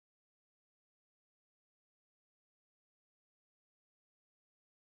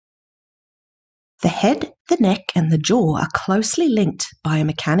The head, the neck, and the jaw are closely linked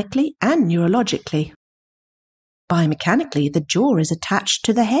biomechanically and neurologically. Biomechanically, the jaw is attached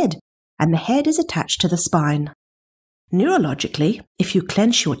to the head, and the head is attached to the spine. Neurologically, if you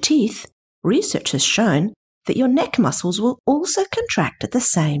clench your teeth, research has shown that your neck muscles will also contract at the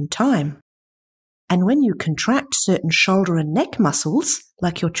same time. And when you contract certain shoulder and neck muscles,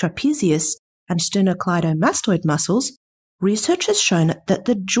 like your trapezius and sternocleidomastoid muscles, research has shown that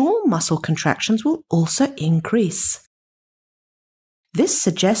the jaw muscle contractions will also increase. This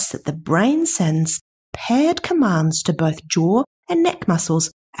suggests that the brain sends paired commands to both jaw and neck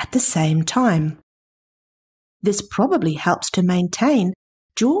muscles at the same time. This probably helps to maintain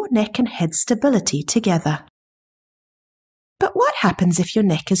jaw, neck, and head stability together. But what happens if your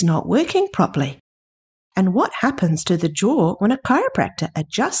neck is not working properly? And what happens to the jaw when a chiropractor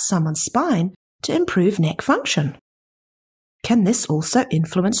adjusts someone's spine to improve neck function? Can this also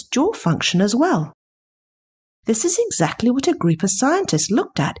influence jaw function as well? This is exactly what a group of scientists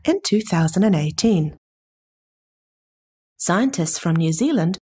looked at in 2018. Scientists from New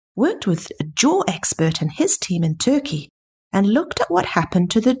Zealand worked with a jaw expert and his team in Turkey and looked at what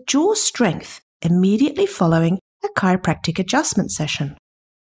happened to the jaw strength immediately following a chiropractic adjustment session.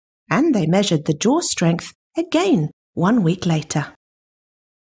 And they measured the jaw strength again 1 week later.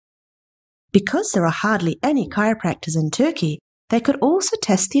 Because there are hardly any chiropractors in Turkey, they could also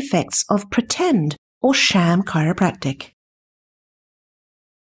test the effects of pretend or sham chiropractic.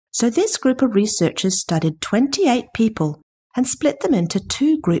 So this group of researchers studied 28 people and split them into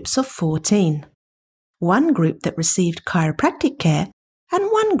 2 groups of 14. One group that received chiropractic care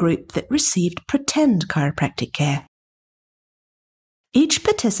and one group that received pretend chiropractic care. Each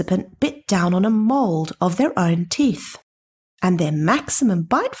participant bit down on a mold of their own teeth, and their maximum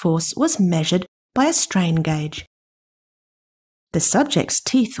bite force was measured by a strain gauge. The subject's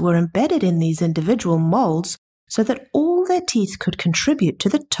teeth were embedded in these individual molds so that all their teeth could contribute to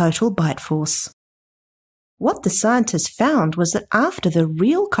the total bite force. What the scientists found was that after the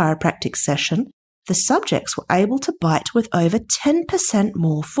real chiropractic session, the subjects were able to bite with over 10%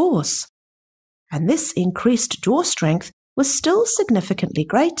 more force. And this increased jaw strength was still significantly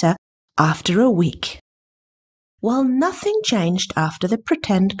greater after a week, while nothing changed after the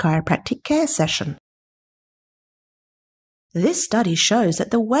pretend chiropractic care session. This study shows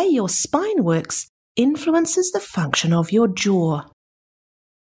that the way your spine works influences the function of your jaw.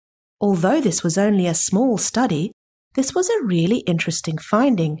 Although this was only a small study, this was a really interesting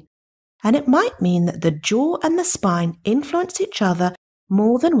finding, and it might mean that the jaw and the spine influence each other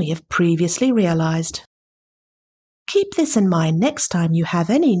more than we have previously realized. Keep this in mind next time you have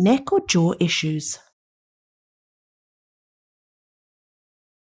any neck or jaw issues.